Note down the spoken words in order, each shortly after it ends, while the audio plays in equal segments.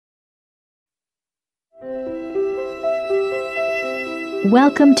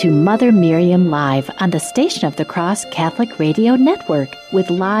Welcome to Mother Miriam Live on the Station of the Cross Catholic Radio Network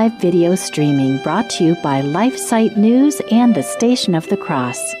with live video streaming brought to you by LifeSite News and the Station of the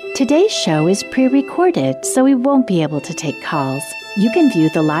Cross. Today's show is pre-recorded, so we won't be able to take calls. You can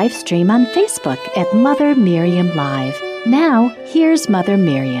view the live stream on Facebook at Mother Miriam Live. Now, here's Mother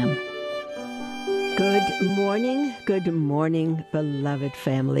Miriam. Good morning, beloved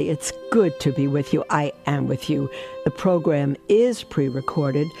family. It's good to be with you. I am with you. The program is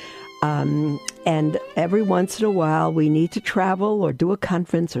pre-recorded, and every once in a while we need to travel or do a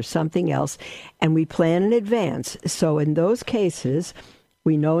conference or something else, and we plan in advance. So in those cases,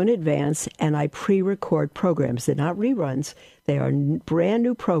 we know in advance, and I pre-record programs. They're not reruns. They are brand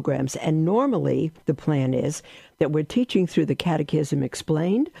new programs, and normally the plan is that we're teaching through the Catechism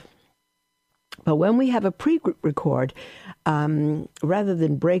Explained. But when we have a pre-record, rather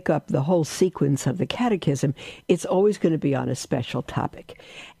than break up the whole sequence of the catechism, it's always going to be on a special topic.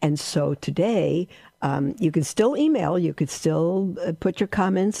 And so today, you can still email, you could still put your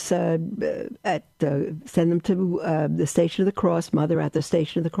comments send them to the Station of the Cross,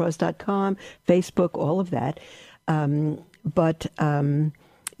 mother@thestationofthecross.com, Facebook, all of that. But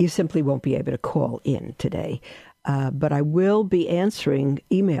you simply won't be able to call in today. But I will be answering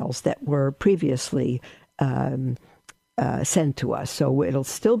emails that were previously sent to us. So it'll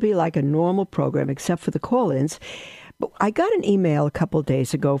still be like a normal program, except for the call-ins. But I got an email a couple of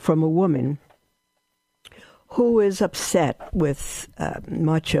days ago from a woman who is upset with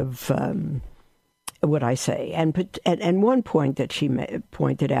much of what I say. And one point that she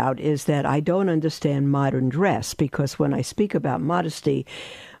pointed out is that I don't understand modern dress, because when I speak about modesty,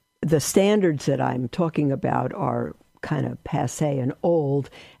 the standards that I'm talking about are kind of passé and old,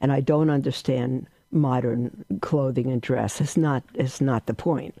 and I don't understand modern clothing and dress. It's not the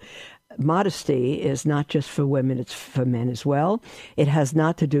point. Modesty is not just for women, it's for men as well. It has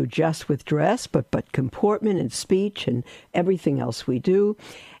not to do just with dress, but comportment and speech and everything else we do.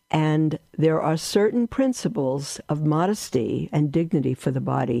 And there are certain principles of modesty and dignity for the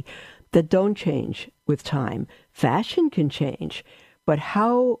body that don't change with time. Fashion can change, but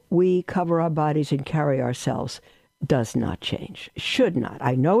how we cover our bodies and carry ourselves does not change, should not.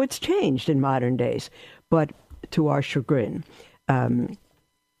 I know it's changed in modern days, but to our chagrin.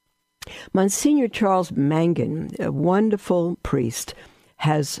 Monsignor Charles Mangan, a wonderful priest,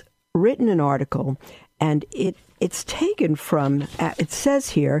 has written an article, and it's taken from, it says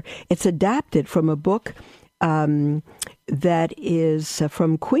here, it's adapted from a book that is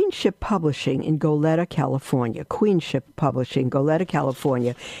from Queenship Publishing in Goleta, California. Queenship Publishing, Goleta,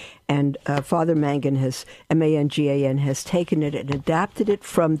 California. And Father Mangan Mangan, has taken it and adapted it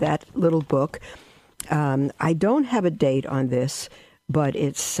from that little book. I don't have a date on this, but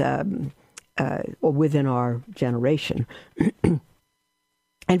it's within our generation.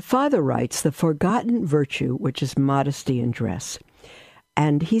 And Father writes, the forgotten virtue, which is modesty in dress.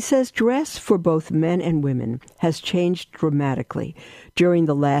 And he says dress for both men and women has changed dramatically during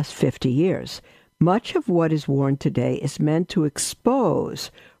the last 50 years. Much of what is worn today is meant to expose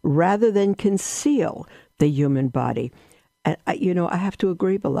rather than conceal the human body. And, I have to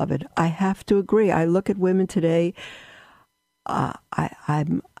agree, beloved. I have to agree. I look at women today. I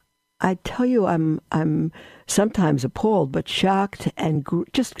tell you, I'm sometimes appalled, but shocked and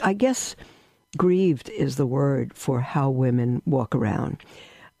I guess, grieved is the word for how women walk around.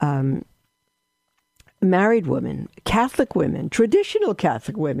 Married women, Catholic women, traditional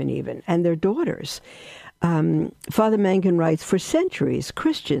Catholic women even, and their daughters. Father Mangan writes, for centuries,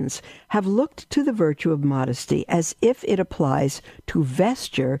 Christians have looked to the virtue of modesty as if it applies to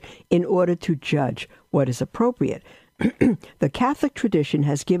vesture in order to judge what is appropriate. The Catholic tradition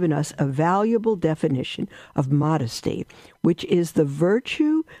has given us a valuable definition of modesty, which is the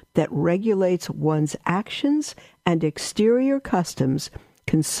virtue that regulates one's actions and exterior customs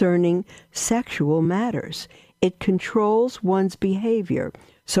concerning sexual matters. It controls one's behavior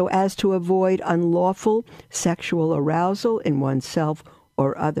so as to avoid unlawful sexual arousal in oneself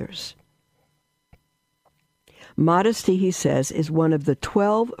or others. Modesty, he says, is one of the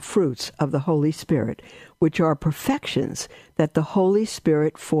 12 fruits of the Holy Spirit, which are perfections that the Holy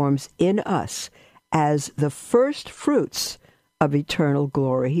Spirit forms in us as the first fruits of eternal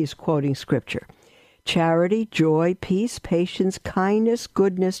glory. He's quoting Scripture. Charity, joy, peace, patience, kindness,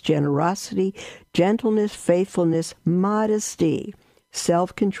 goodness, generosity, gentleness, faithfulness, modesty,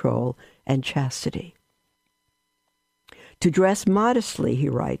 self-control, and chastity. To dress modestly, he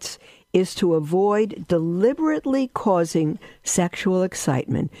writes, is to avoid deliberately causing sexual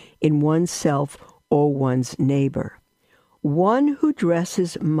excitement in oneself or one's neighbor. One who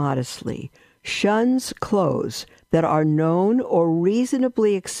dresses modestly shuns clothes that are known or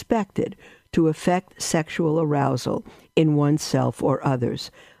reasonably expected to affect sexual arousal in oneself or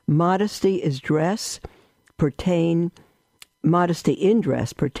others. Modesty in dress pertains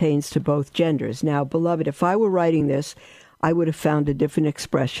to both genders. Now, beloved, if I were writing this, I would have found a different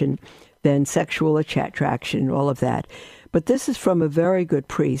expression than sexual attraction and all of that. But this is from a very good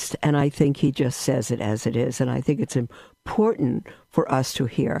priest, and I think he just says it as it is, and I think it's important for us to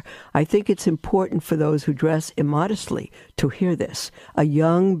hear. I think it's important for those who dress immodestly to hear this. A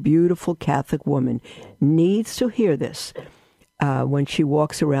young, beautiful Catholic woman needs to hear this when she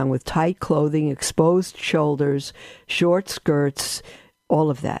walks around with tight clothing, exposed shoulders, short skirts, all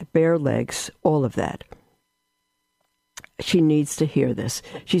of that, bare legs, all of that. She needs to hear this.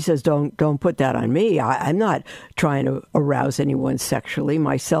 She says, don't put that on me. I'm not trying to arouse anyone sexually,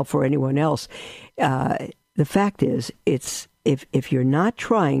 myself or anyone else. The fact is, if you're not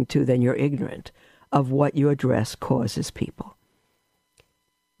trying to, then you're ignorant of what your dress causes people.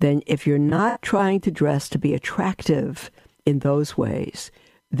 Then if you're not trying to dress to be attractive in those ways,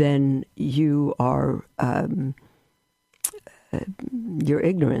 then you are you're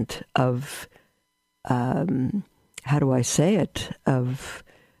ignorant of how do I say it, of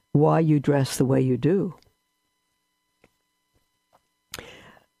why you dress the way you do.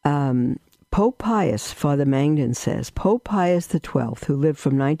 Pope Pius, Father Mangden says, Pope Pius XII, who lived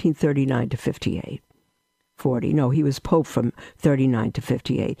from 1939 to 40, he was Pope from 39 to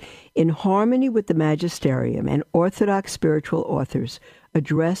 58, in harmony with the magisterium and Orthodox spiritual authors,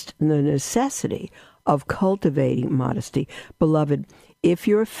 addressed the necessity of cultivating modesty. Beloved, if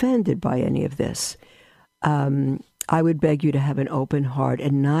you're offended by any of this, I would beg you to have an open heart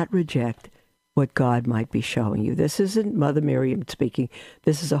and not reject what God might be showing you. This isn't Mother Miriam speaking.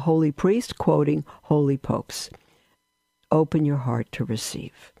 This is a holy priest quoting holy popes. Open your heart to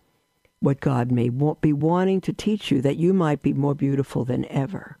receive what God may be wanting to teach you, that you might be more beautiful than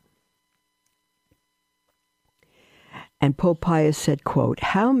ever. And Pope Pius said, quote,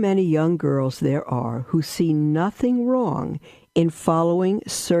 "How many young girls there are who see nothing wrong in following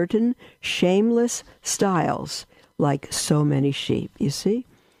certain shameless styles like so many sheep." You see?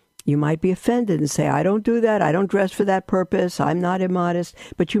 You might be offended and say, I don't do that. I don't dress for that purpose. I'm not immodest.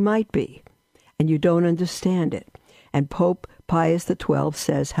 But you might be, and you don't understand it. And Pope Pius XII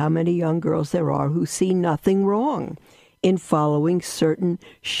says how many young girls there are who see nothing wrong in following certain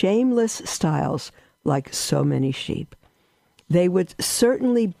shameless styles like so many sheep. They would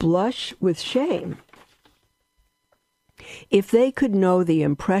certainly blush with shame if they could know the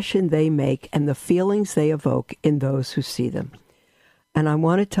impression they make and the feelings they evoke in those who see them. And I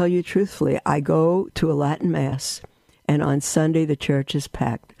want to tell you truthfully, I go to a Latin Mass, and on Sunday the church is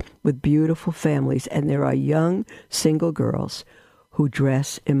packed with beautiful families, and there are young single girls who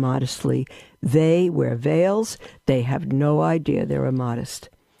dress immodestly. They wear veils. They have no idea they're immodest.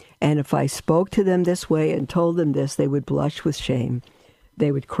 And if I spoke to them this way and told them this, they would blush with shame.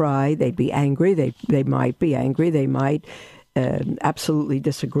 They would cry. They'd be angry. They might be angry. They might absolutely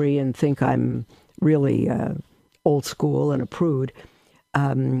disagree and think I'm really old school and a prude.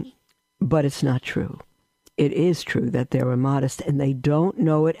 But it's not true. It is true that they're immodest, and they don't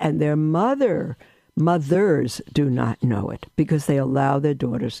know it, and their mothers do not know it because they allow their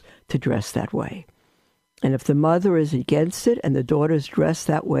daughters to dress that way. And if the mother is against it and the daughters dress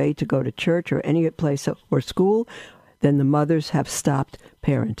that way to go to church or any place or school, then the mothers have stopped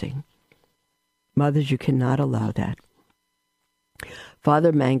parenting. Mothers, you cannot allow that.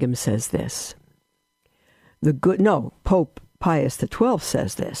 Father Mangum says this. Pope Pius XII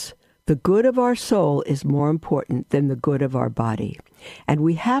says this. The good of our soul is more important than the good of our body, and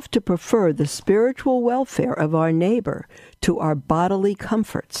we have to prefer the spiritual welfare of our neighbor to our bodily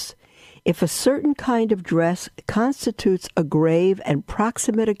comforts. If a certain kind of dress constitutes a grave and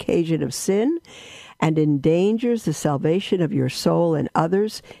proximate occasion of sin and endangers the salvation of your soul and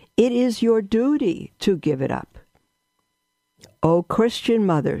others, it is your duty to give it up. O Christian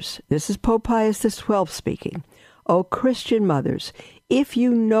mothers, this is Pope Pius XII speaking. O Christian mothers, if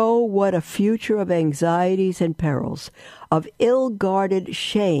you know what a future of anxieties and perils, of ill-guarded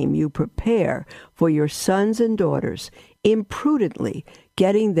shame you prepare for your sons and daughters, imprudently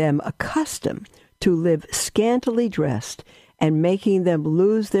getting them accustomed to live scantily dressed and making them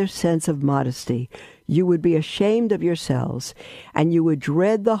lose their sense of modesty, you would be ashamed of yourselves, and you would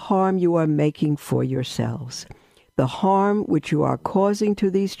dread the harm you are making for yourselves, the harm which you are causing to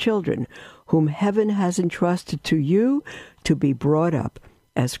these children, whom heaven has entrusted to you to be brought up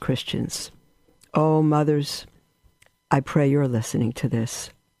as Christians. Oh, mothers, I pray you're listening to this.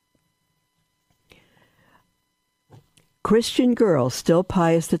 Christian girls, still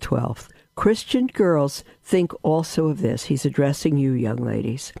Pius XII, Christian girls, think also of this. He's addressing you, young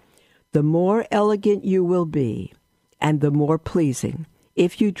ladies. The more elegant you will be, and the more pleasing,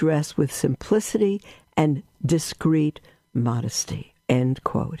 if you dress with simplicity and discreet modesty. End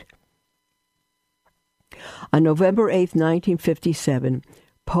quote. On November 8, 1957,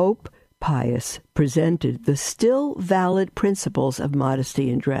 Pope Pius presented the still valid principles of modesty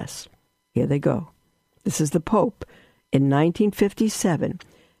in dress. Here they go. This is the Pope in 1957.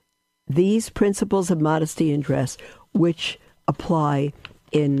 These principles of modesty in dress, which apply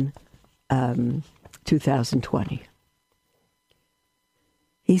in 2020.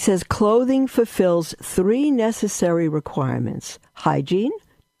 He says clothing fulfills three necessary requirements: hygiene,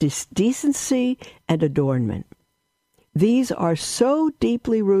 decency, and adornment. These are so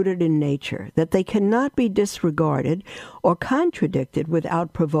deeply rooted in nature that they cannot be disregarded or contradicted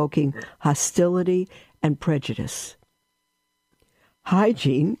without provoking hostility and prejudice.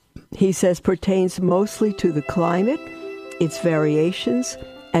 Hygiene, he says, pertains mostly to the climate, its variations,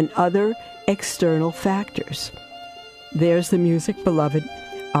 and other external factors. There's the music, beloved.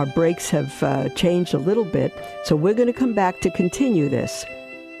 Our breaks have changed a little bit, so we're going to come back to continue this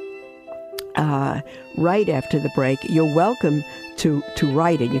right after the break. You're welcome to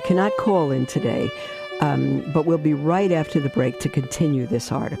write in. You cannot call in today, but we'll be right after the break to continue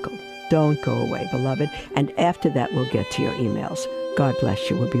this article. Don't go away, beloved. And after that, we'll get to your emails. God bless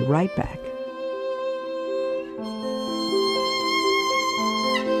you. We'll be right back.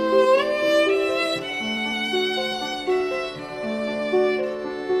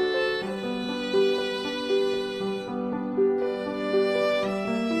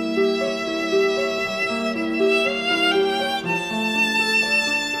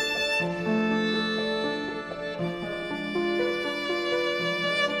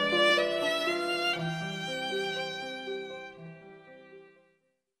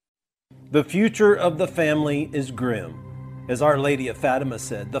 The future of the family is grim. As Our Lady of Fatima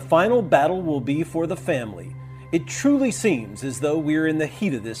said, the final battle will be for the family. It truly seems as though we're in the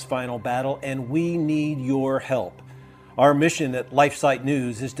heat of this final battle and we need your help. Our mission at LifeSite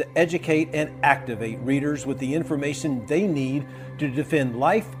News is to educate and activate readers with the information they need to defend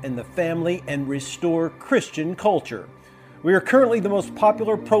life and the family and restore Christian culture. We are currently the most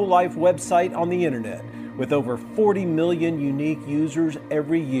popular pro-life website on the internet with over 40 million unique users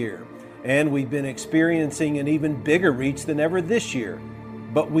every year. And we've been experiencing an even bigger reach than ever this year.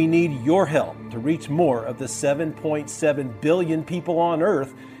 But we need your help to reach more of the 7.7 billion people on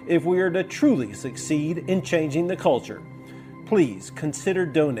Earth if we are to truly succeed in changing the culture. Please consider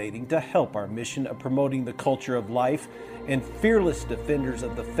donating to help our mission of promoting the culture of life and fearless defenders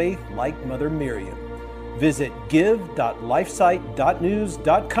of the faith like Mother Miriam. Visit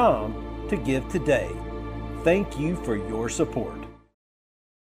give.lifesite.news.com to give today. Thank you for your support.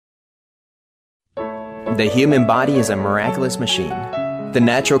 The human body is a miraculous machine. The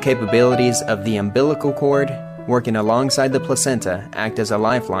natural capabilities of the umbilical cord, working alongside the placenta, act as a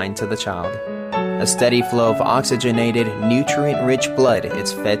lifeline to the child. A steady flow of oxygenated, nutrient-rich blood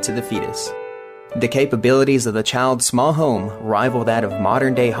is fed to the fetus. The capabilities of the child's small home rival that of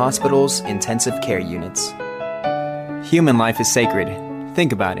modern-day hospitals' intensive care units. Human life is sacred.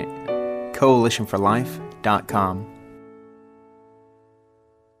 Think about it. CoalitionForLife.com.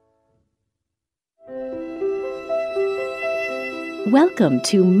 Welcome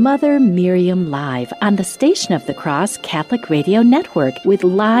to Mother Miriam Live on the Station of the Cross Catholic Radio Network with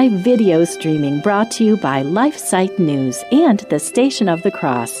live video streaming brought to you by LifeSite News and the Station of the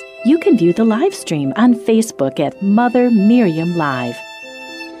Cross. You can view the live stream on Facebook at Mother Miriam Live.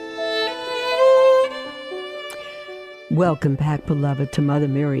 Welcome back, beloved, to Mother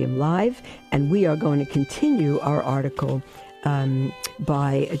Miriam Live, and we are going to continue our article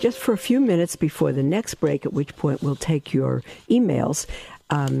by just for a few minutes before the next break, at which point we'll take your emails.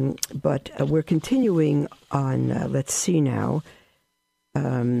 But we're continuing on, let's see now.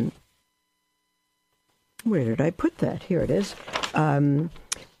 Where did I put that? Here it is. On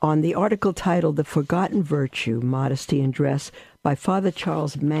the article titled The Forgotten Virtue, Modesty in Dress by Father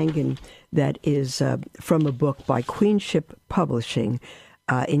Charles Mangan, that is from a book by Queenship Publishing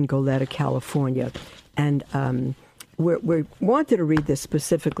in Goleta, California. And we wanted to read this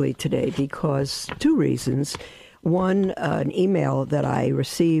specifically today because two reasons. One, an email that I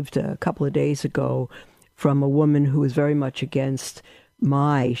received a couple of days ago from a woman who is very much against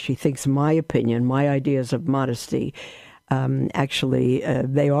she thinks my opinion, my ideas of modesty. Actually,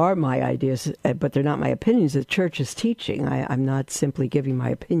 they are my ideas, but they're not my opinions. The church is teaching. I'm not simply giving my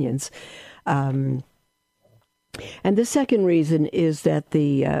opinions. And the second reason is that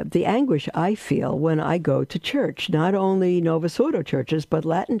the anguish I feel when I go to church, not only Novus Ordo churches, but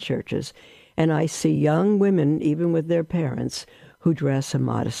Latin churches, and I see young women, even with their parents, who dress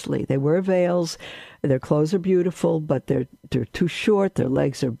immodestly. They wear veils, their clothes are beautiful, but they're too short, their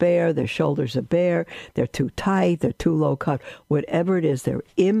legs are bare, their shoulders are bare, they're too tight, they're too low cut. Whatever it is, they're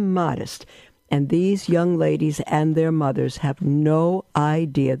immodest. And these young ladies and their mothers have no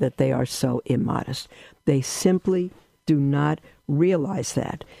idea that they are so immodest. They simply do not realize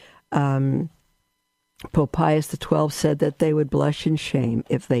that. Pope Pius XII said that they would blush in shame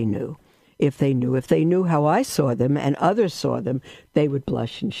if they knew. If they knew how I saw them and others saw them, they would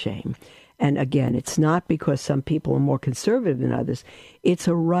blush in shame. And again, it's not because some people are more conservative than others. It's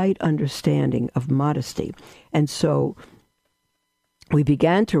a right understanding of modesty. And so we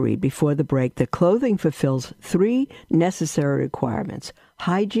began to read before the break that clothing fulfills three necessary requirements: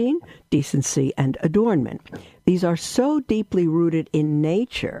 hygiene, decency, and adornment. These are so deeply rooted in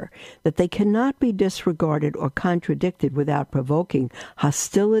nature that they cannot be disregarded or contradicted without provoking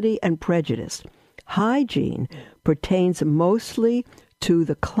hostility and prejudice. Hygiene pertains mostly to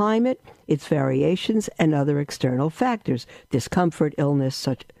the climate, its variations, and other external factors, discomfort, illness,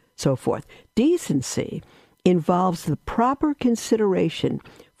 so forth. Decency involves the proper consideration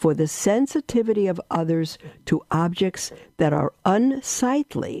for the sensitivity of others to objects that are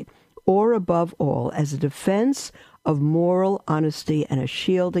unsightly, or above all, as a defense of moral honesty and a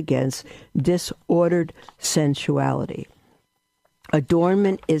shield against disordered sensuality.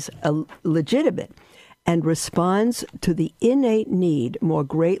 Adornment is legitimate and responds to the innate need more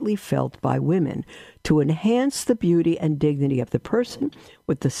greatly felt by women to enhance the beauty and dignity of the person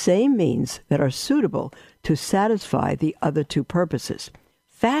with the same means that are suitable to satisfy the other two purposes.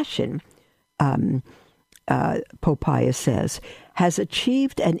 Fashion, Pope Pius says, has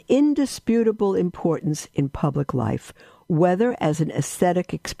achieved an indisputable importance in public life, whether as an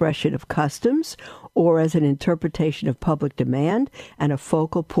aesthetic expression of customs or as an interpretation of public demand and a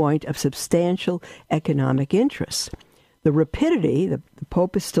focal point of substantial economic interests. The rapidity, the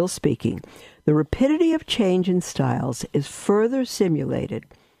Pope is still speaking, the rapidity of change in styles is further stimulated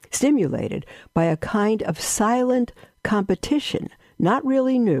by a kind of silent competition, not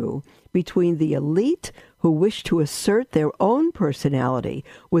really new, between the elite who wish to assert their own personality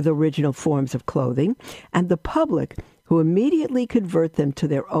with original forms of clothing and the public who immediately convert them to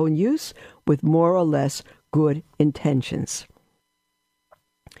their own use with more or less good intentions.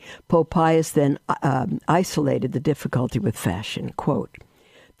 Pope Pius then isolated the difficulty with fashion. Quote,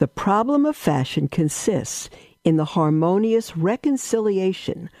 "The problem of fashion consists in the harmonious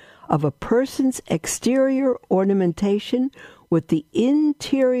reconciliation of a person's exterior ornamentation with the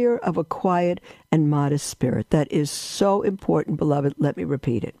interior of a quiet and modest spirit." That is so important, beloved. Let me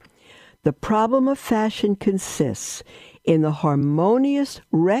repeat it. The problem of fashion consists in the harmonious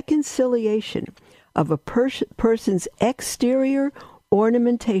reconciliation of a person's exterior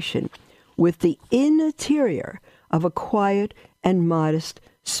ornamentation with the interior of a quiet and modest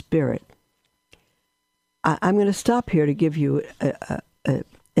spirit. I'm going to stop here to give you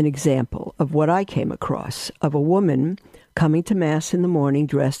an example of what I came across of a woman coming to Mass in the morning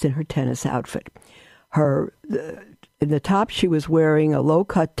dressed in her tennis outfit. In the top, she was wearing a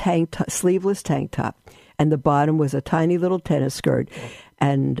low-cut sleeveless tank top, and the bottom was a tiny little tennis skirt,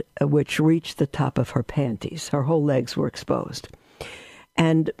 and which reached the top of her panties. Her whole legs were exposed.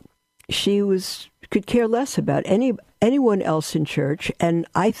 And she could care less about anyone else in church, and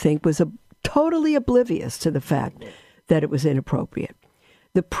I think was totally oblivious to the fact that it was inappropriate.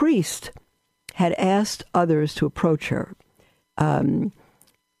 The priest had asked others to approach her, and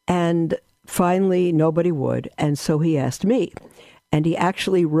finally nobody would, and so he asked me. And he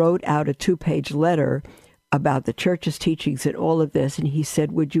actually wrote out a 2-page letter about the church's teachings and all of this, and he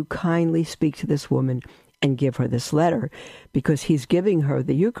said, "Would you kindly speak to this woman and give her this letter?" Because he's giving her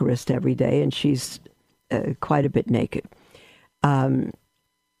the Eucharist every day, and she's quite a bit naked. And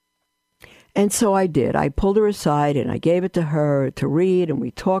so I did. I pulled her aside, and I gave it to her to read, and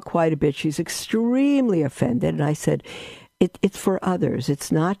we talked quite a bit. She's extremely offended, and I said, it's for others.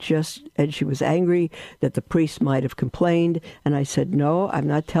 It's not just, and she was angry that the priest might have complained. And I said, no, I'm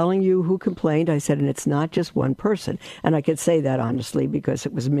not telling you who complained. I said, and it's not just one person. And I could say that honestly because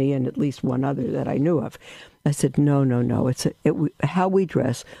it was me and at least one other that I knew of. I said, no. How we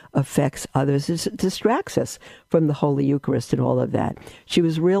dress affects others. It distracts us from the Holy Eucharist and all of that. She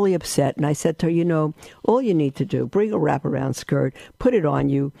was really upset. And I said to her, all you need to do, bring a wraparound skirt, put it on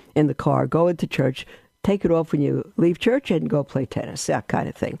you in the car, go into church, take it off when you leave church and go play tennis, that kind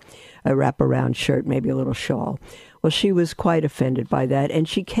of thing. A wraparound shirt, maybe a little shawl. Well, she was quite offended by that, and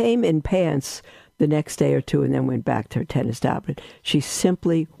she came in pants the next day or two and then went back to her tennis tablet. She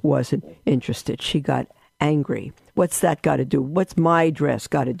simply wasn't interested. She got angry. What's that got to do? What's my dress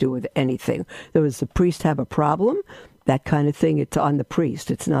got to do with anything? Does the priest have a problem? That kind of thing. It's on the priest.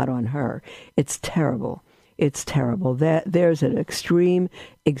 It's not on her. It's terrible. It's terrible. There's an extreme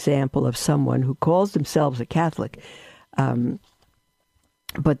example of someone who calls themselves a Catholic,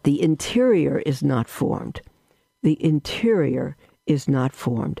 but the interior is not formed. The interior is not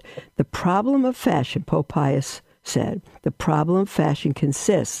formed. The problem of fashion, Pope Pius said, the problem of fashion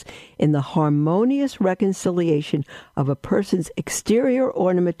consists in the harmonious reconciliation of a person's exterior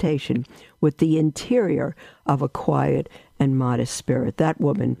ornamentation with the interior of a quiet and modest spirit. That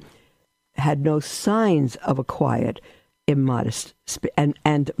woman had no signs of a quiet, immodest,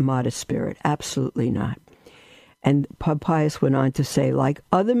 and modest spirit. Absolutely not. And Pope Pius went on to say, like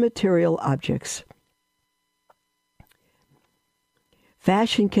other material objects,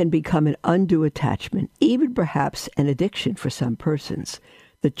 fashion can become an undue attachment, even perhaps an addiction for some persons.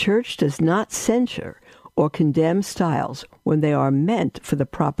 The Church does not censure or condemn styles when they are meant for the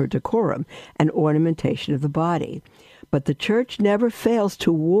proper decorum and ornamentation of the body. But the Church never fails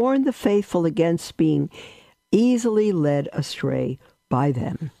to warn the faithful against being easily led astray by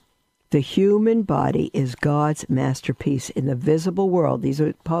them. The human body is God's masterpiece in the visible world. These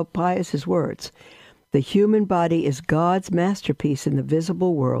are Pope Pius's words. The human body is God's masterpiece in the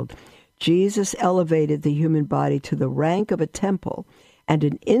visible world. Jesus elevated the human body to the rank of a temple and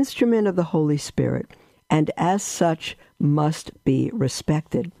an instrument of the Holy Spirit, and as such must be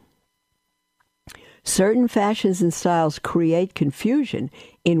respected. Certain fashions and styles create confusion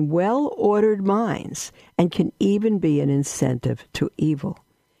in well-ordered minds and can even be an incentive to evil.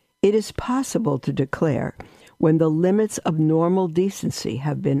 It is possible to declare when the limits of normal decency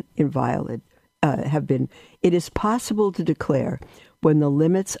have been violated. It is possible to declare when the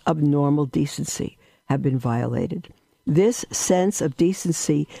limits of normal decency have been violated. This sense of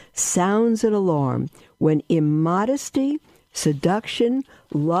decency sounds an alarm when immodesty, seduction,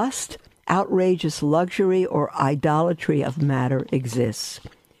 lust, outrageous luxury, or idolatry of matter exists.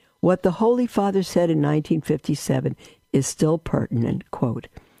 What the Holy Father said in 1957 is still pertinent, quote,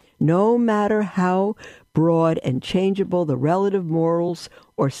 "No matter how broad and changeable the relative morals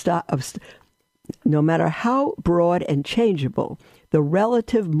no matter how broad and changeable the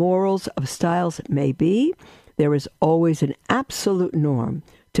relative morals of styles may be, there is always an absolute norm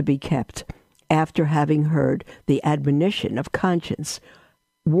to be kept after having heard the admonition of conscience,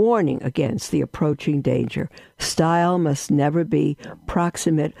 warning against the approaching danger. Style must never be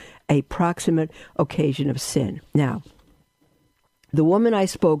a proximate occasion of sin." Now, the woman I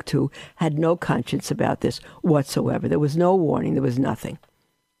spoke to had no conscience about this whatsoever. There was no warning. There was nothing.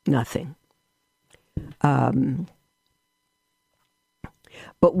 Nothing.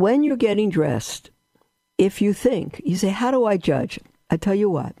 But when you're getting dressed, if you say, how do I judge? I tell you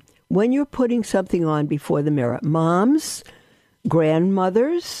what, when you're putting something on before the mirror, moms,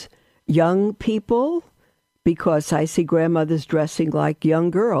 grandmothers, young people, because I see grandmothers dressing like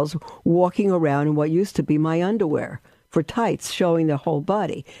young girls walking around in what used to be my underwear for tights, showing their whole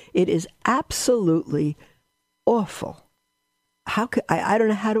body. It is absolutely awful. I don't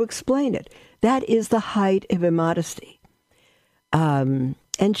know how to explain it. That is the height of immodesty and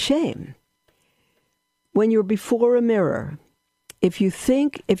shame. When you're before a mirror, if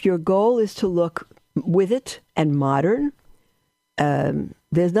your goal is to look with it and modern,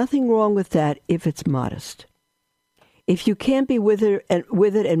 there's nothing wrong with that if it's modest. If you can't be with it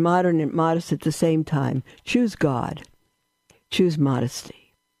and modern and modest at the same time, choose God. Choose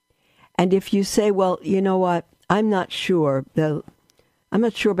modesty. And if you say, well, you know what, I'm not sure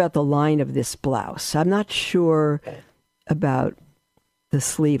about the line of this blouse. I'm not sure about the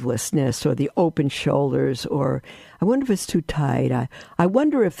sleevelessness or the open shoulders, or I wonder if it's too tight. I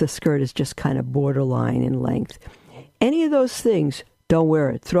wonder if the skirt is just kind of borderline in length. Any of those things, don't wear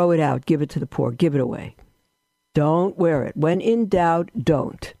it. Throw it out. Give it to the poor. Give it away. Don't wear it. When in doubt,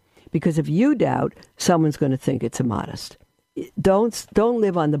 don't. Because if you doubt, someone's going to think it's immodest. Don't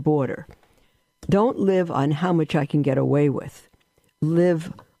live on the border. Don't live on how much I can get away with.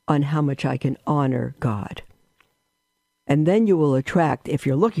 Live on how much I can honor God. And then you will attract, if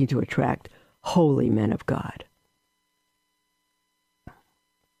you're looking to attract, holy men of God.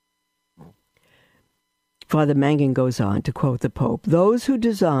 Father Mangan goes on to quote the Pope, "Those who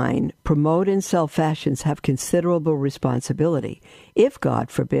design, promote, and sell fashions have considerable responsibility. If,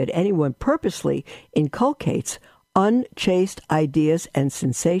 God forbid, anyone purposely inculcates unchaste ideas and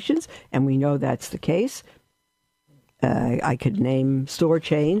sensations," and we know that's the case. I could name store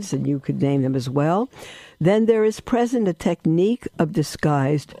chains, and you could name them as well. then there is present a technique of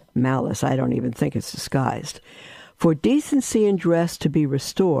disguised malice. I don't even think it's disguised. For decency in dress to be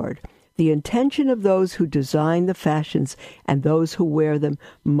restored, the intention of those who design the fashions and those who wear them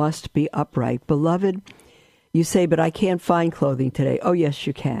must be upright. Beloved, you say, but I can't find clothing today. Oh, yes,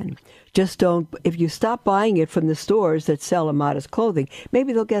 you can. Just don't, if you stop buying it from the stores that sell immodest clothing,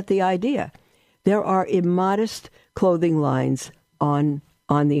 maybe they'll get the idea. There are immodest clothing lines on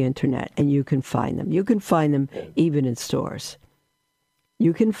the internet, and you can find them. You can find them even in stores.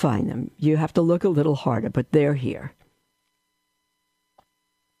 You can find them. You have to look a little harder, but they're here.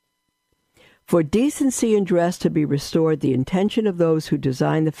 For decency in dress to be restored, the intention of those who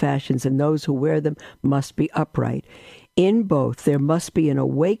design the fashions and those who wear them must be upright. In both, there must be an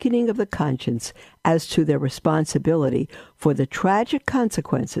awakening of the conscience as to their responsibility for the tragic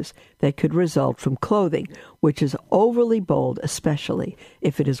consequences that could result from clothing, which is overly bold, especially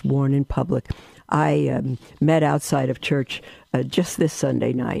if it is worn in public. I met outside of church just this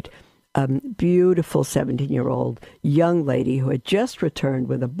Sunday night a beautiful 17-year-old young lady who had just returned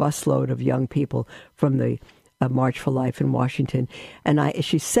with a busload of young people from the March for Life in Washington. And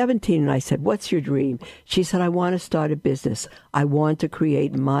she's 17, and I said, what's your dream? She said, I want to start a business. I want to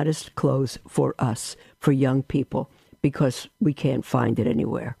create modest clothes for us, for young people, because we can't find it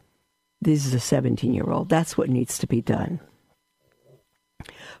anywhere. This is a 17-year-old. That's what needs to be done.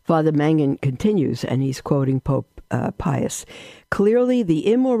 Father Mangan continues, and he's quoting Pope Pius. Clearly, the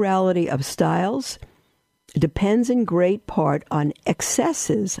immorality of styles depends in great part on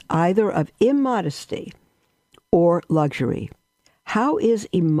excesses either of immodesty or luxury. How is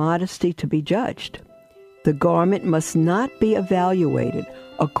immodesty to be judged? The garment must not be evaluated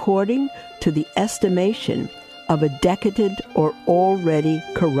according to the estimation of a decadent or already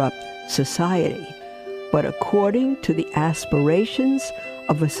corrupt society, but according to the aspirations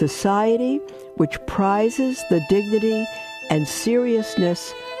of a society which prizes the dignity and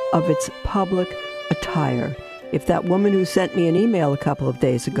seriousness of its public attire. If that woman who sent me an email a couple of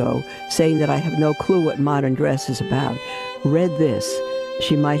days ago saying that I have no clue what modern dress is about read this,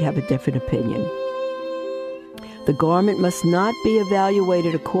 she might have a different opinion. The garment must not be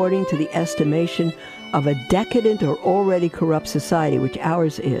evaluated according to the estimation of a decadent or already corrupt society, which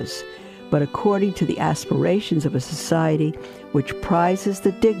ours is, but according to the aspirations of a society which prizes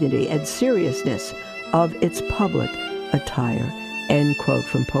the dignity and seriousness of its public attire. End quote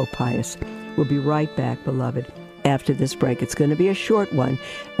from Pope Pius. We'll be right back, beloved, after this break. It's going to be a short one,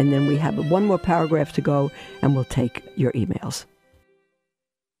 and then we have one more paragraph to go, and we'll take your emails.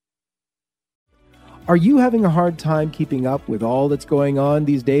 Are you having a hard time keeping up with all that's going on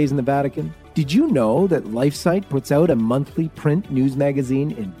these days in the Vatican? Did you know that LifeSite puts out a monthly print news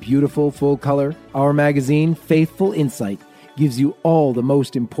magazine in beautiful full color? Our magazine, Faithful Insight, gives you all the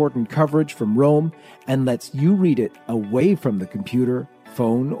most important coverage from Rome and lets you read it away from the computer,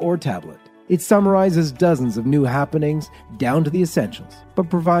 phone, or tablet. It summarizes dozens of new happenings down to the essentials, but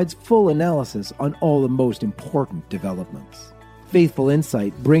provides full analysis on all the most important developments. Faithful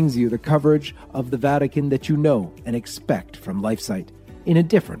Insight brings you the coverage of the Vatican that you know and expect from LifeSite in a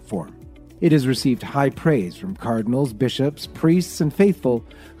different form. It has received high praise from cardinals, bishops, priests, and faithful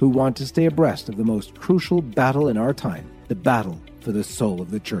who want to stay abreast of the most crucial battle in our time, the battle for the soul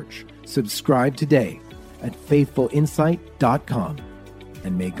of the Church. Subscribe today at faithfulinsight.com,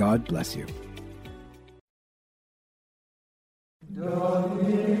 and may God bless you.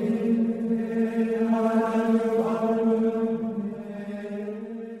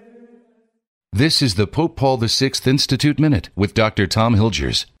 This is the Pope Paul VI Institute Minute with Dr. Tom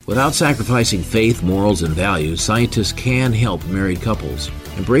Hilgers. Without sacrificing faith, morals, and values, scientists can help married couples.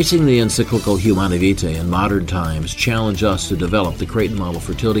 Embracing the encyclical Humanae Vitae in modern times challenge us to develop the Creighton Model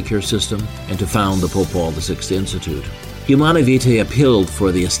fertility care system and to found the Pope Paul VI Institute. Humanae Vitae appealed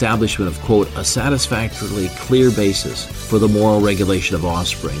for the establishment of, quote, a satisfactorily clear basis for the moral regulation of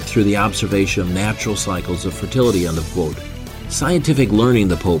offspring through the observation of natural cycles of fertility, end of quote. Scientific learning,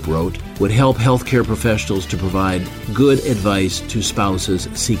 the Pope wrote, would help healthcare professionals to provide good advice to spouses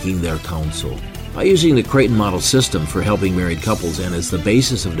seeking their counsel. By using the Creighton Model system for helping married couples and as the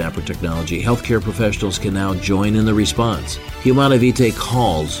basis of NAPR technology, healthcare professionals can now join in the response. Humanae Vitae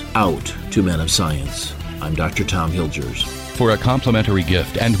calls out to men of science. I'm Dr. Tom Hilgers. For a complimentary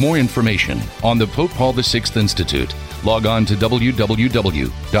gift and more information on the Pope Paul VI Institute, log on to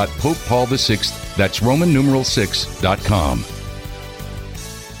www.popepaul6, that's Roman numeral 6.com.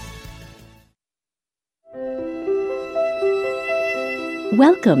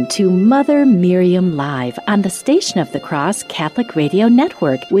 Welcome to Mother Miriam Live on the Station of the Cross Catholic Radio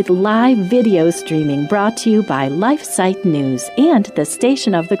Network with live video streaming brought to you by LifeSite News and the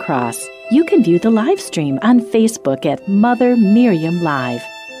Station of the Cross. You can view the live stream on Facebook at Mother Miriam Live.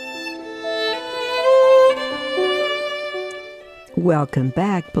 Welcome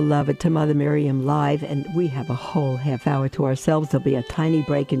back, beloved, to Mother Miriam Live, and we have a whole half hour to ourselves. There'll be a tiny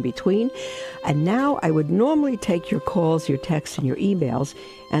break in between. And now I would normally take your calls, your texts, and your emails,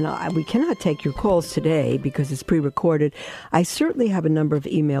 and we cannot take your calls today because it's pre-recorded. I certainly have a number of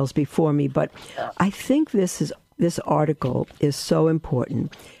emails before me, but I think this article is so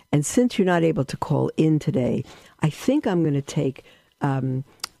important. And since you're not able to call in today, I think I'm going to take, I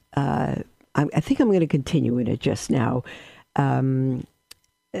think I'm going to continue in it just now.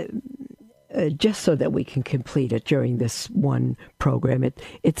 Just so that we can complete it during this one program.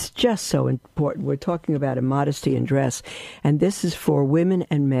 It's just so important. We're talking about immodesty in dress, and this is for women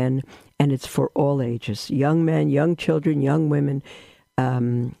and men, and it's for all ages, young men, young children, young women,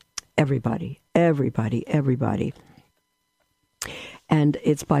 everybody. And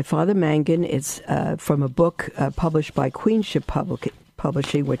it's by Father Mangan. It's from a book published by Queenship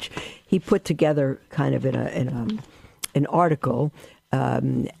Publishing, which he put together kind of in an article,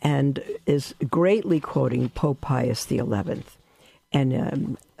 and is greatly quoting Pope Pius XI.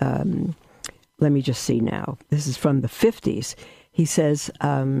 And let me just see now. This is from the 50s. He says,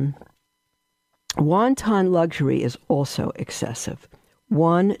 wanton luxury is also excessive.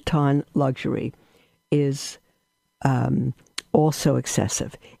 Wanton luxury is also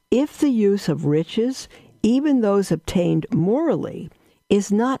excessive. If the use of riches, even those obtained morally, is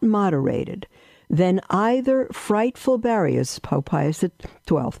not moderated, then either frightful barriers, Pope Pius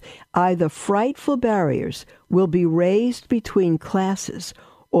XII, either frightful barriers will be raised between classes,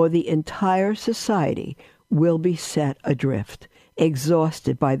 or the entire society will be set adrift,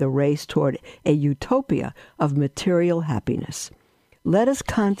 exhausted by the race toward a utopia of material happiness. Let us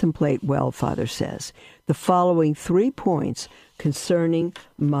contemplate well, Father says, the following 3 points concerning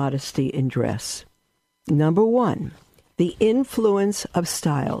modesty in dress. Number 1, the influence of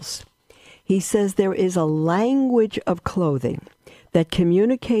styles. He says there is a language of clothing that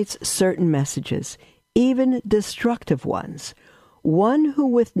communicates certain messages, even destructive ones. One who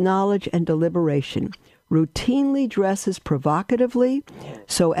with knowledge and deliberation routinely dresses provocatively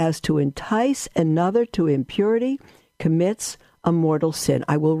so as to entice another to impurity commits a mortal sin.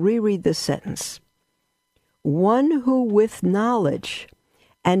 I will reread this sentence. One who with knowledge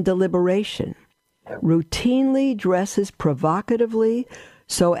and deliberation routinely dresses provocatively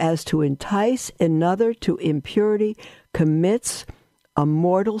so as to entice another to impurity, commits a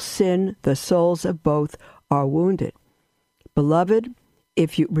mortal sin. The souls of both are wounded. Beloved,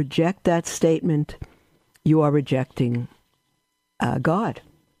 if you reject that statement, you are rejecting God,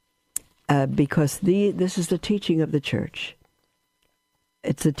 because this is the teaching of the Church.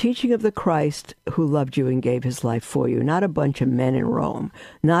 It's the teaching of the Christ who loved you and gave his life for you, not a bunch of men in Rome,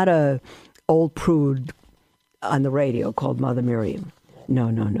 not a old prude on the radio called Mother Miriam.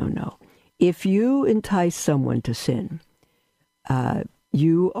 No. If you entice someone to sin,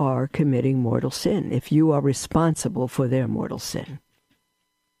 you are committing mortal sin, if you are responsible for their mortal sin.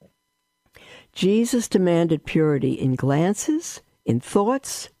 Jesus demanded purity in glances, in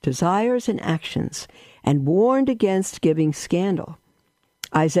thoughts, desires, and actions, and warned against giving scandal.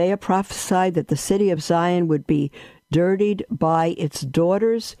 Isaiah prophesied that the city of Zion would be dirtied by its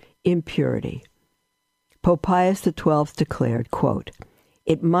daughters' impurity. Pope Pius XII declared, quote,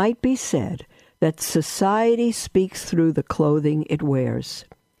 "It might be said that society speaks through the clothing it wears.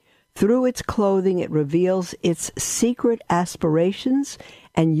 Through its clothing it reveals its secret aspirations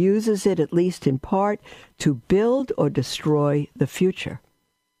and uses it, at least in part, to build or destroy the future."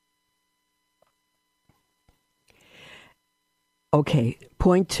 Okay,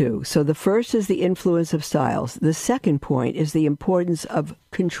 point 2. So the first is the influence of styles. The second point is the importance of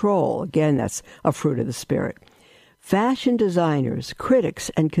control. Again, that's a fruit of the Spirit. Fashion designers,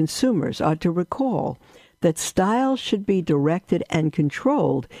 critics, and consumers are to recall that style should be directed and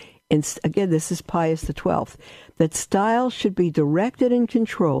controlled. Again, this is Pius XII. That style should be directed and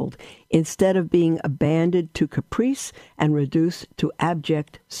controlled instead of being abandoned to caprice and reduced to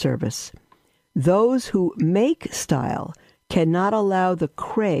abject service. Those who make style cannot allow the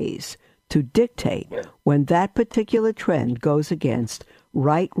craze to dictate when that particular trend goes against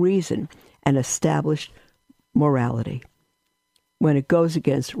right reason and established morality. When it goes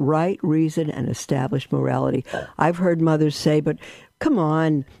against right reason and established morality. I've heard mothers say, but come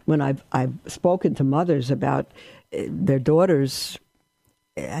on, when I've spoken to mothers about their daughters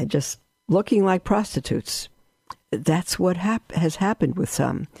just looking like prostitutes, that's what has happened with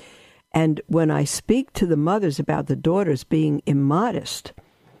some. And when I speak to the mothers about the daughters being immodest,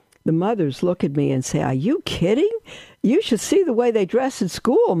 the mothers look at me and say, "Are you kidding? You should see the way they dress in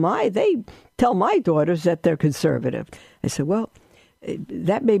school. They tell my daughters that they're conservative." I said, well,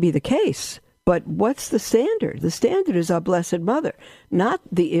 that may be the case, but what's the standard? The standard is our Blessed Mother, not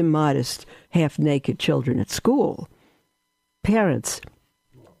the immodest, half-naked children at school. Parents,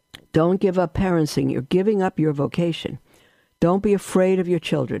 don't give up parenting. You're giving up your vocation. Don't be afraid of your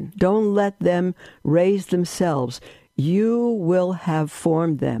children. Don't let them raise themselves. You will have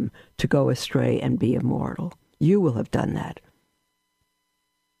formed them to go astray and be immoral. You will have done that.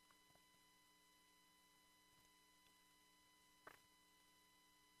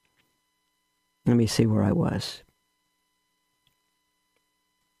 Let me see where I was.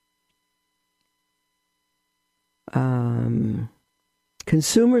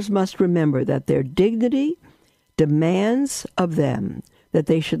 Consumers must remember that their dignity demands of them that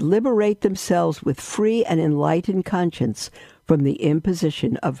they should liberate themselves with free and enlightened conscience from the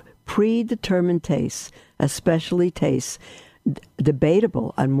imposition of predetermined tastes, especially tastes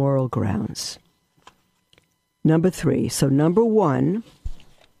debatable on moral grounds. Number 3. So number 1,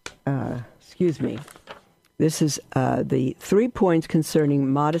 this is the 3 points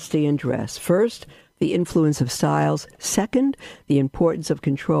concerning modesty in dress. First, the influence of styles. Second, the importance of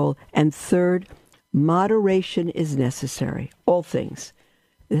control. And third, moderation is necessary. All things.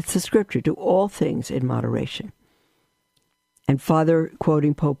 It's the scripture. Do all things in moderation. And Father,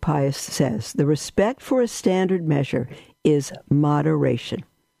 quoting Pope Pius, says, the respect for a standard measure is moderation.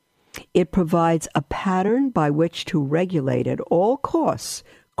 It provides a pattern by which to regulate at all costs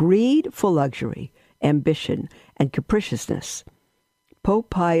greed for luxury, ambition, and capriciousness. Pope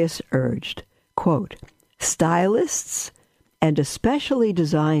Pius urged, quote, stylists, and especially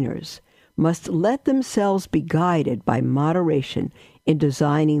designers, must let themselves be guided by moderation in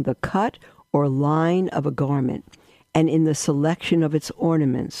designing the cut or line of a garment and in the selection of its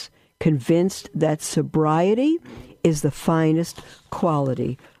ornaments, convinced that sobriety is the finest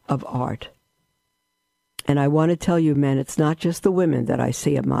quality of art. And I want to tell you, men, it's not just the women that I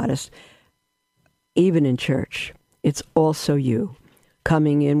see immodest, even in church. It's also you,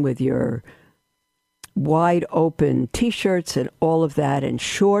 coming in with your wide open T-shirts and all of that, and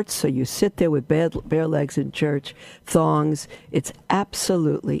shorts, so you sit there with bare legs in church, thongs. It's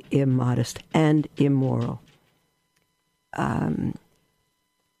absolutely immodest and immoral.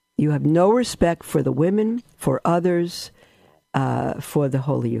 You have no respect for the women, for others, for the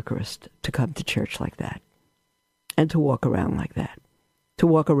Holy Eucharist, to come to church like that and to walk around like that, to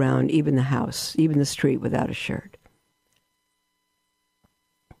walk around even the house, even the street without a shirt.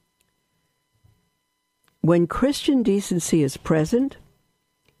 When Christian decency is present,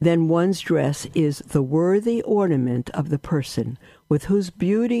 then one's dress is the worthy ornament of the person with whose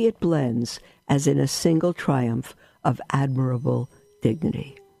beauty it blends as in a single triumph of admirable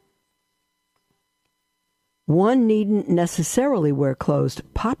dignity. One needn't necessarily wear clothes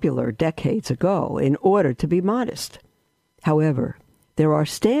popular decades ago in order to be modest. However, there are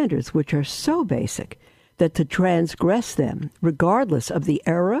standards which are so basic that to transgress them, regardless of the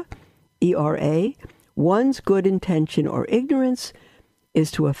era, ERA, one's good intention or ignorance,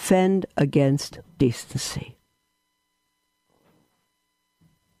 is to offend against decency.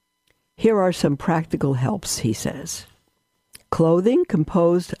 Here are some practical helps, he says. Clothing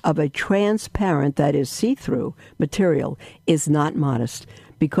composed of a transparent, that is, see-through material is not modest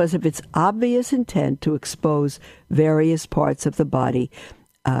because of its obvious intent to expose various parts of the body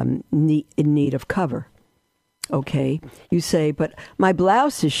in need of cover. Okay, you say, but my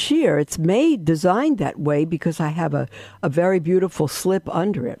blouse is sheer. It's designed that way because I have a very beautiful slip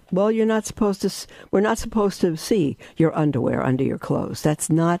under it. Well, we're not supposed to see your underwear under your clothes. That's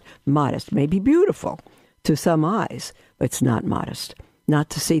not modest. It may be beautiful to some eyes, but it's not modest. Not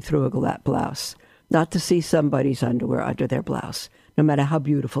to see through a blouse. Not to see somebody's underwear under their blouse, no matter how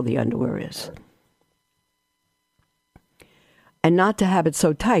beautiful the underwear is. And not to have it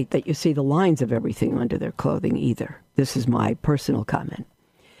so tight that you see the lines of everything under their clothing either. This is my personal comment.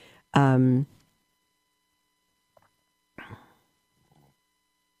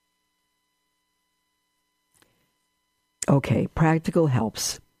 Okay, practical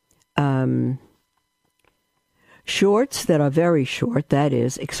helps. Shorts that are very short, that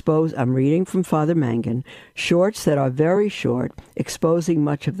is, I'm reading from Father Mangan, shorts that are very short, exposing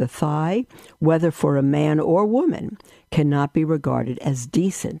much of the thigh, whether for a man or woman, cannot be regarded as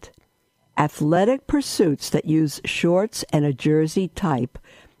decent. Athletic pursuits that use shorts and a jersey type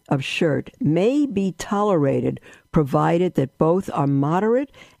of shirt may be tolerated provided that both are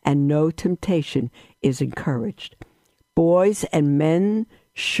moderate and no temptation is encouraged. Boys and men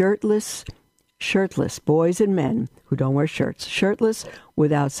shirtless, boys and men who don't wear shirts, shirtless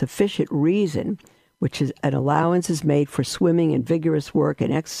without sufficient reason, which is an allowance is made for swimming and vigorous work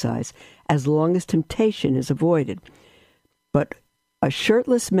and exercise, as long as temptation is avoided. But a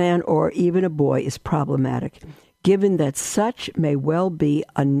shirtless man or even a boy is problematic, given that such may well be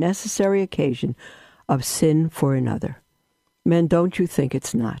a necessary occasion of sin for another. Men, don't you think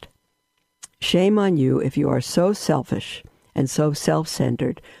it's not? Shame on you if you are so selfish and so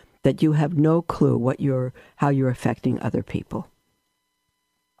self-centered that you have no clue how you're affecting other people.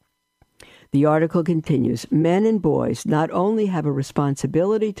 The article continues, men and boys not only have a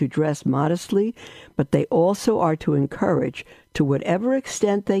responsibility to dress modestly, but they also are to encourage, to whatever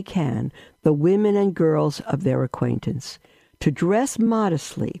extent they can, the women and girls of their acquaintance to dress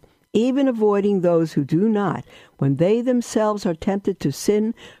modestly, even avoiding those who do not, when they themselves are tempted to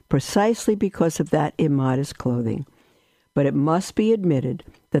sin precisely because of that immodest clothing. But it must be admitted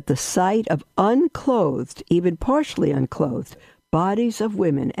that the sight of unclothed, even partially unclothed, bodies of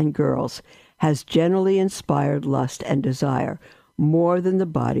women and girls has generally inspired lust and desire more than the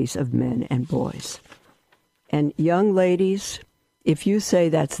bodies of men and boys. And young ladies, if you say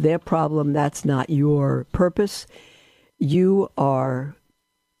that's their problem, that's not your purpose, you are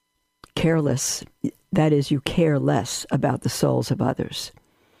careless. That is, you care less about the souls of others.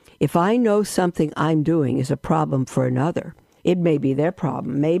 If I know something I'm doing is a problem for another, it may be their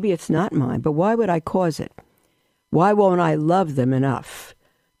problem. Maybe it's not mine, but why would I cause it? Why won't I love them enough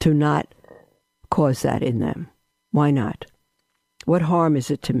to not cause that in them? Why not? What harm is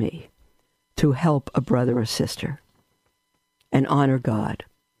it to me to help a brother or sister and honor God?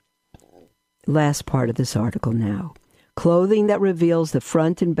 Last part of this article now. Clothing that reveals the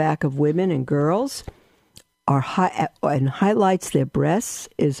front and back of women and girls and highlights their breasts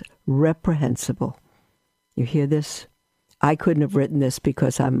is reprehensible. You hear this? I couldn't have written this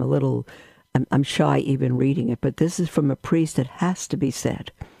because I'm shy even reading it, but this is from a priest. It has to be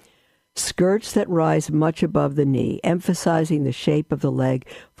said. Skirts that rise much above the knee, emphasizing the shape of the leg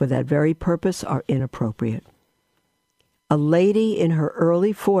for that very purpose, are inappropriate. A lady in her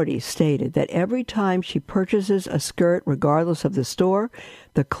early 40s stated that every time she purchases a skirt, regardless of the store,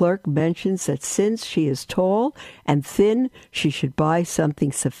 the clerk mentions that since she is tall and thin, she should buy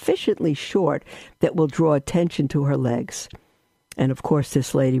something sufficiently short that will draw attention to her legs. And of course,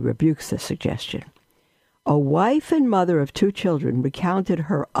 this lady rebukes the suggestion. A wife and mother of 2 children recounted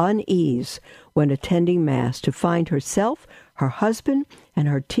her unease when attending Mass to find herself, her husband, and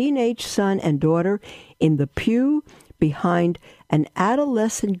her teenage son and daughter in the pew behind an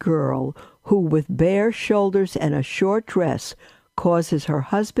adolescent girl who, with bare shoulders and a short dress, causes her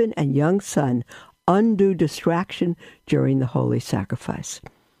husband and young son undue distraction during the holy sacrifice.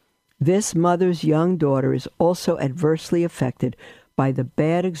 This mother's young daughter is also adversely affected by the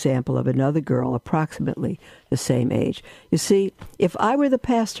bad example of another girl approximately the same age. You see, if I were the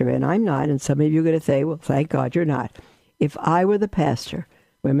pastor, and I'm not, and some of you are going to say, well, thank God you're not. If I were the pastor,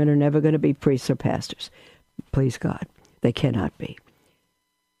 women are never going to be priests or pastors. Please God, they cannot be.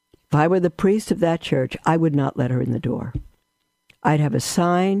 If I were the priest of that church, I would not let her in the door. I'd have a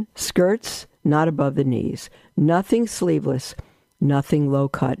sign, skirts not above the knees, nothing sleeveless, nothing low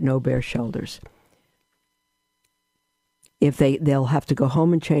cut, no bare shoulders. If they'll have to go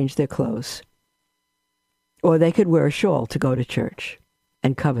home and change their clothes. Or they could wear a shawl to go to church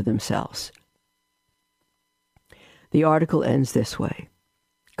and cover themselves. The article ends this way.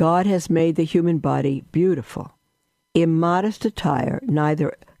 God has made the human body beautiful. Immodest attire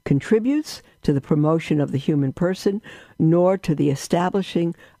neither contributes to the promotion of the human person nor to the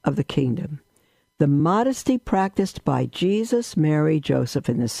establishing of the kingdom. The modesty practiced by Jesus, Mary, Joseph,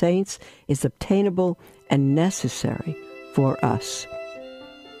 and the saints is obtainable and necessary for us.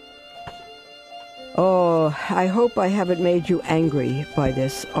 Oh, I hope I haven't made you angry by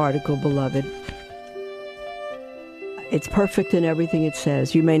this article, beloved. It's perfect in everything it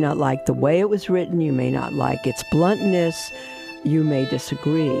says. You may not like the way it was written. You may not like its bluntness. You may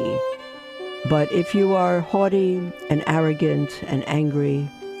disagree. But if you are haughty and arrogant and angry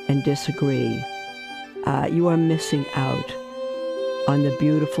and disagree, you are missing out on the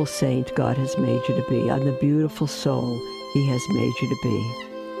beautiful saint God has made you to be, on the beautiful soul He has made you to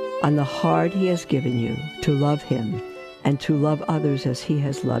be, on the heart He has given you to love Him and to love others as He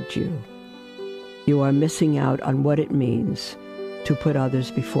has loved you. You are missing out on what it means to put others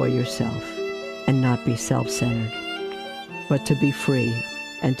before yourself and not be self-centered, but to be free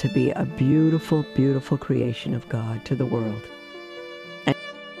and to be a beautiful, beautiful creation of God to the world. And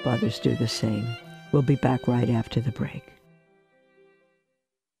others do the same. We'll be back right after the break.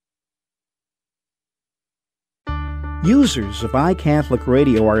 Users of iCatholic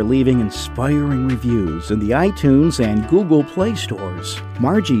Radio are leaving inspiring reviews in the iTunes and Google Play stores.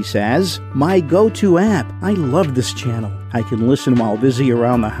 Margie says, "My go-to app. I love this channel. I can listen while busy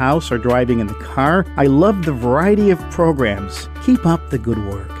around the house or driving in the car. I love the variety of programs. Keep up the good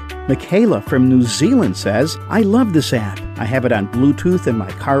work." Michaela from New Zealand says, "I love this app. I have it on Bluetooth in my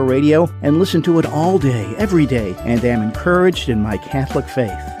car radio and listen to it all day, every day, and am encouraged in my Catholic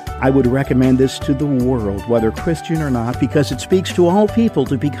faith. I would recommend this to the world, whether Christian or not, because it speaks to all people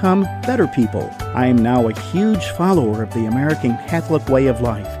to become better people. I am now a huge follower of the American Catholic way of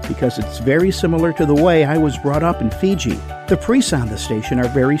life because it's very similar to the way I was brought up in Fiji. The priests on the station are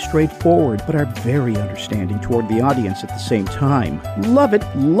very straightforward, but are very understanding toward the audience at the same time. Love it,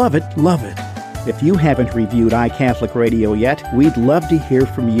 love it, love it." If you haven't reviewed iCatholic Radio yet, we'd love to hear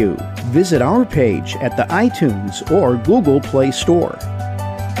from you. Visit our page at the iTunes or Google Play Store.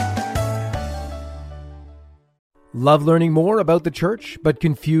 Love learning more about the Church, but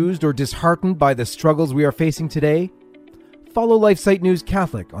confused or disheartened by the struggles we are facing today? Follow LifeSite News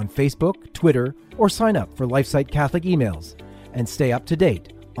Catholic on Facebook, Twitter, or sign up for LifeSite Catholic emails and stay up to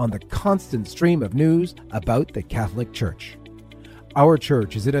date on the constant stream of news about the Catholic Church. Our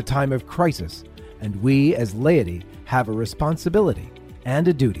Church is in a time of crisis, and we as laity have a responsibility and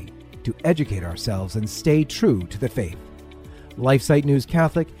a duty to educate ourselves and stay true to the faith. LifeSite News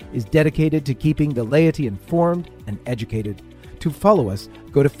Catholic is dedicated to keeping the laity informed and educated. To follow us,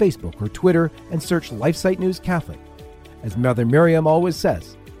 go to Facebook or Twitter and search LifeSite News Catholic. As Mother Miriam always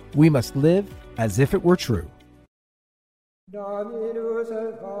says, we must live as if it were true.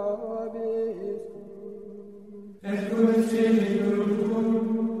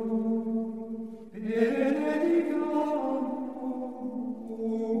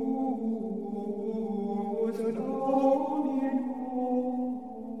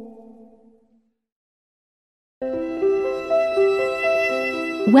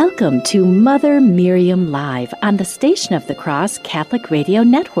 Welcome to Mother Miriam Live on the Station of the Cross Catholic Radio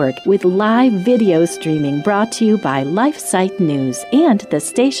Network with live video streaming brought to you by LifeSite News and the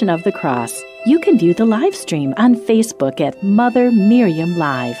Station of the Cross. You can view the live stream on Facebook at Mother Miriam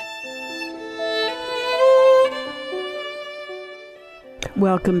Live.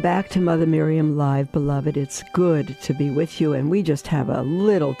 Welcome back to Mother Miriam Live, beloved. It's good to be with you, and we just have a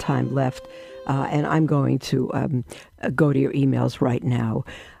little time left. And I'm going to go to your emails right now.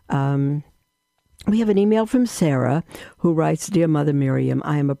 We have an email from Sarah who writes, "Dear Mother Miriam,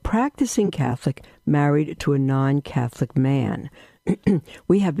 I am a practicing Catholic married to a non-Catholic man.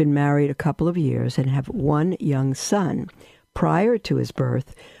 We have been married a couple of years and have one young son. Prior to his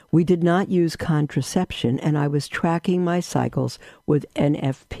birth, we did not use contraception, and I was tracking my cycles with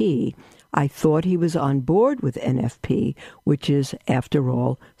NFP. I thought he was on board with NFP, which is, after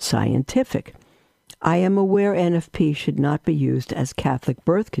all, scientific. I am aware NFP should not be used as Catholic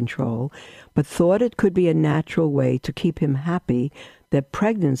birth control, but thought it could be a natural way to keep him happy, that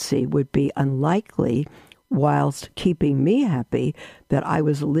pregnancy would be unlikely, whilst keeping me happy, that I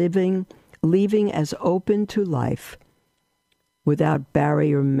was leaving as open to life without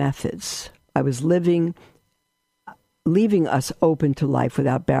barrier methods. I was leaving us open to life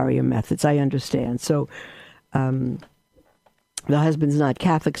without barrier methods." I understand. So the husband's not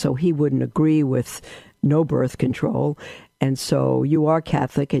Catholic, so he wouldn't agree with no birth control. And so you are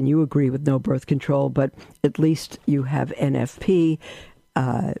Catholic and you agree with no birth control, but at least you have NFP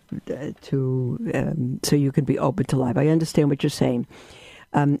so you can be open to life. I understand what you're saying.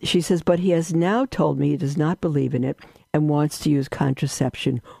 She says, but he has now told me he does not believe in it and wants to use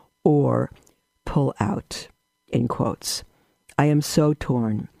contraception or pull out. In quotes. I am so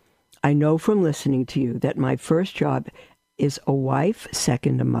torn. I know from listening to you that my first job is a wife,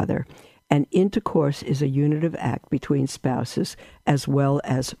 second a mother, and intercourse is a unitive act between spouses as well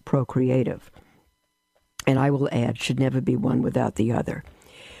as procreative. And I will add, should never be one without the other.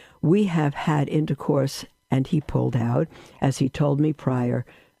 We have had intercourse and he pulled out, as he told me prior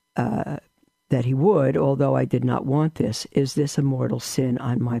that he would, although I did not want this. Is this a mortal sin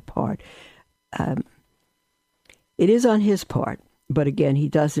on my part? It is on his part, but again, he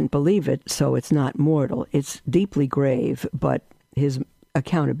doesn't believe it, so it's not mortal. It's deeply grave, but his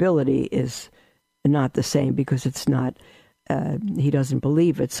accountability is not the same because it's not, he doesn't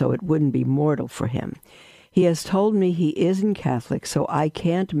believe it, so it wouldn't be mortal for him. He has told me he isn't Catholic, so I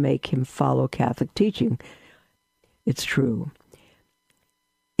can't make him follow Catholic teaching. It's true.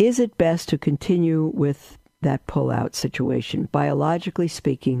 Is it best to continue with that pull-out situation? Biologically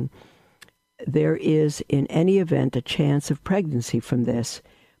speaking, there is, in any event, a chance of pregnancy from this,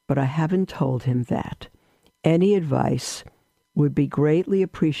 but I haven't told him that. Any advice would be greatly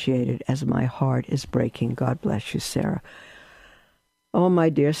appreciated, as my heart is breaking. God bless you, Sarah. Oh, my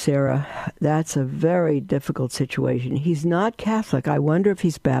dear Sarah, that's a very difficult situation. He's not Catholic. I wonder if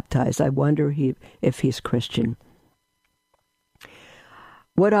he's baptized. I wonder if he's Christian.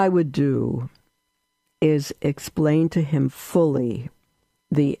 What I would do is explain to him fully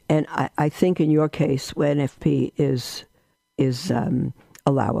and I think in your case, NFP is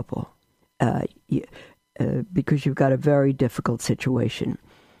allowable because you've got a very difficult situation.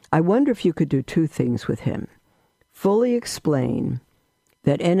 I wonder if you could do two things with him. Fully explain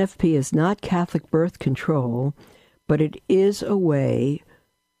that NFP is not Catholic birth control, but it is a way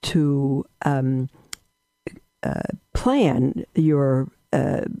to plan your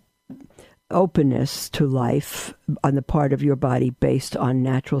openness to life on the part of your body based on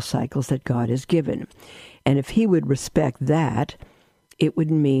natural cycles that God has given. And if he would respect that, it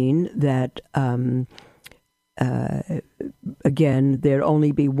would mean that, again, there'd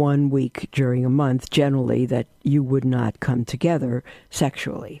only be 1 week during a month, generally, that you would not come together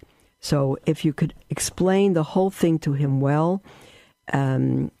sexually. So if you could explain the whole thing to him well,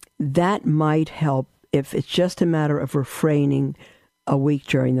 that might help. If it's just a matter of refraining a week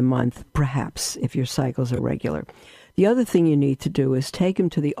during the month, perhaps, if your cycles are regular. The other thing you need to do is take him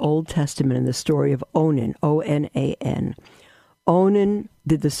to the Old Testament and the story of Onan, O-N-A-N. Onan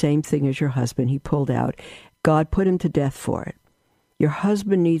did the same thing as your husband. He pulled out. God put him to death for it. Your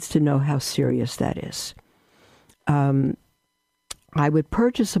husband needs to know how serious that is. I would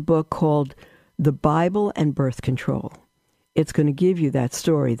purchase a book called The Bible and Birth Control. It's going to give you that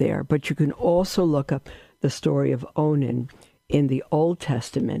story there, but you can also look up the story of Onan in the Old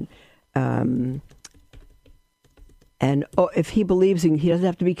Testament. And if he believes in, he doesn't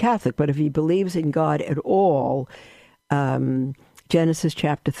have to be Catholic, but if he believes in God at all, Genesis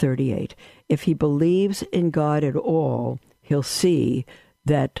chapter 38, if he believes in God at all, he'll see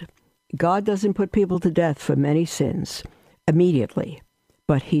that God doesn't put people to death for many sins immediately,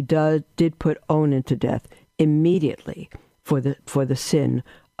 but he did put Onan to death immediately for the sin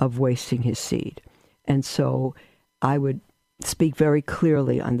of wasting his seed. And so I would speak very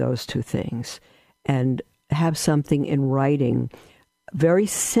clearly on those two things and have something in writing, very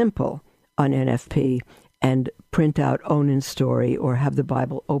simple on NFP, and print out Onan's story or have the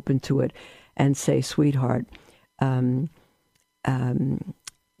Bible open to it and say, sweetheart,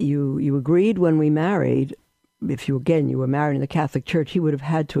 you agreed when we married, if you were married in the Catholic Church, he would have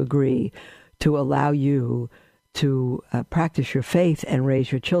had to agree to allow you to practice your faith and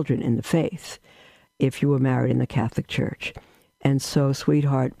raise your children in the faith if you were married in the Catholic Church. And so,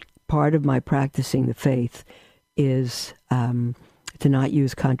 sweetheart, part of my practicing the faith is to not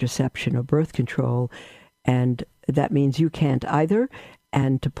use contraception or birth control, and that means you can't either,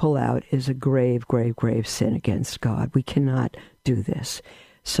 and to pull out is a grave, grave, grave sin against God. We cannot do this.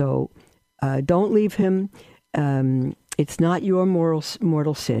 So don't leave him. It's not your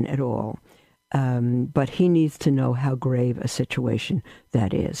mortal sin at all, but he needs to know how grave a situation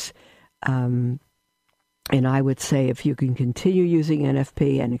that is. And I would say if you can continue using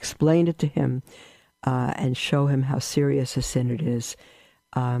NFP and explain it to him and show him how serious a sin it is,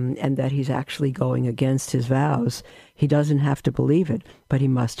 and that he's actually going against his vows, he doesn't have to believe it, but he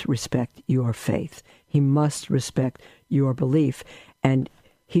must respect your faith. He must respect your belief. And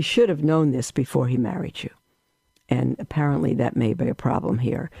he should have known this before he married you. And apparently that may be a problem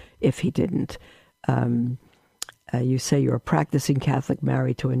here if he didn't. You say you're a practicing Catholic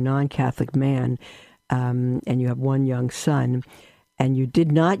married to a non-Catholic man, and you have one young son, and you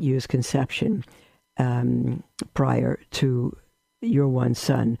did not use conception prior to your one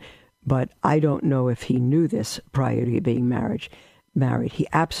son, but I don't know if he knew this prior to being married. He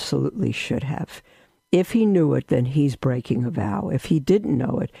absolutely should have. If he knew it, then he's breaking a vow. If he didn't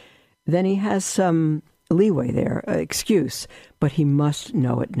know it, then he has some leeway there, excuse, but he must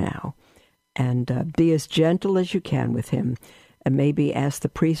know it now. And be as gentle as you can with him, and maybe ask the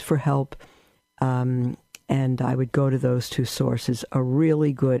priest for help. And I would go to those two sources. A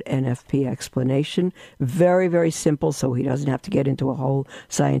really good NFP explanation, very, very simple, so he doesn't have to get into a whole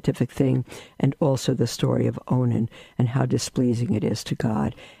scientific thing, and also the story of Onan and how displeasing it is to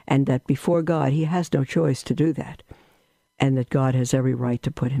God, and that before God he has no choice to do that, and that God has every right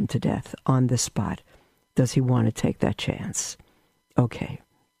to put him to death on the spot. Does he want to take that chance? Okay.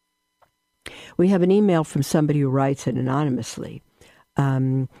 We have an email from somebody who writes it anonymously.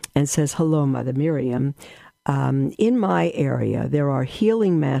 And says, hello, Mother Miriam. In my area, there are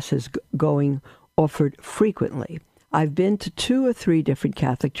healing masses offered frequently. I've been to 2 or 3 different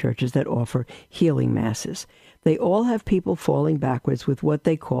Catholic churches that offer healing masses. They all have people falling backwards with what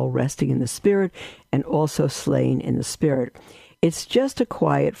they call resting in the Spirit and also slain in the Spirit. It's just a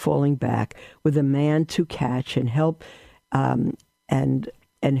quiet falling back with a man to catch and help and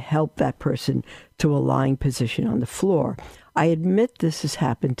help that person to a lying position on the floor. I admit this has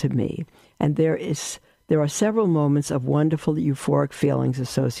happened to me, and there are several moments of wonderful euphoric feelings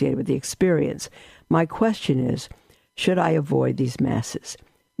associated with the experience. My question is, should I avoid these masses?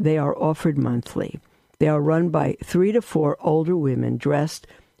 They are offered monthly. They are run by 3 to 4 older women dressed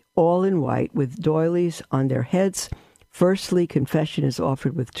all in white with doilies on their heads. Firstly, confession is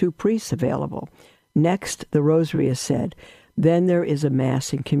offered with 2 priests available. Next, the rosary is said. Then there is a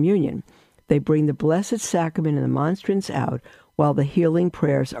Mass and communion. They bring the Blessed Sacrament and the monstrance out while the healing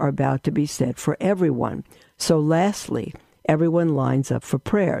prayers are about to be said for everyone. So lastly, everyone lines up for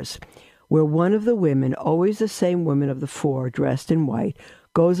prayers, where one of the women, always the same woman of the 4 dressed in white,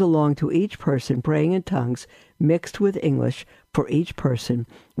 goes along to each person praying in tongues mixed with English for each person,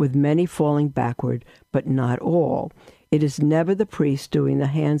 with many falling backward, but not all. It is never the priest doing the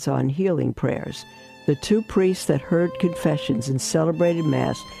hands-on healing prayers. The 2 priests that heard confessions and celebrated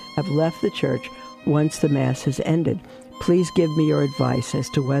Mass have left the church once the Mass has ended. Please give me your advice as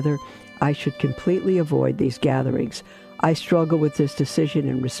to whether I should completely avoid these gatherings. I struggle with this decision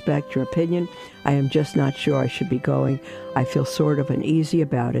and respect your opinion. I am just not sure I should be going. I feel sort of uneasy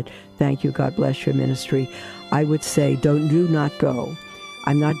about it. Thank you. God bless your ministry. I would say do not go.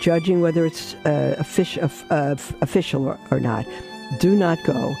 I'm not judging whether it's official or not. Do not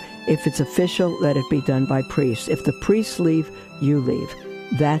go. If it's official, let it be done by priests. If the priests leave, you leave.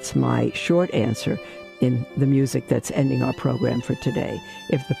 That's my short answer in the music that's ending our program for today.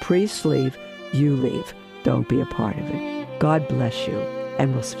 If the priests leave, you leave. Don't be a part of it. God bless you,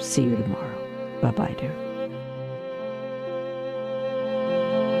 and we'll see you tomorrow. Bye-bye, dear.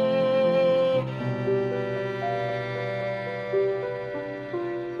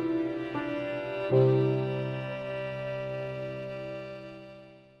 Thank you.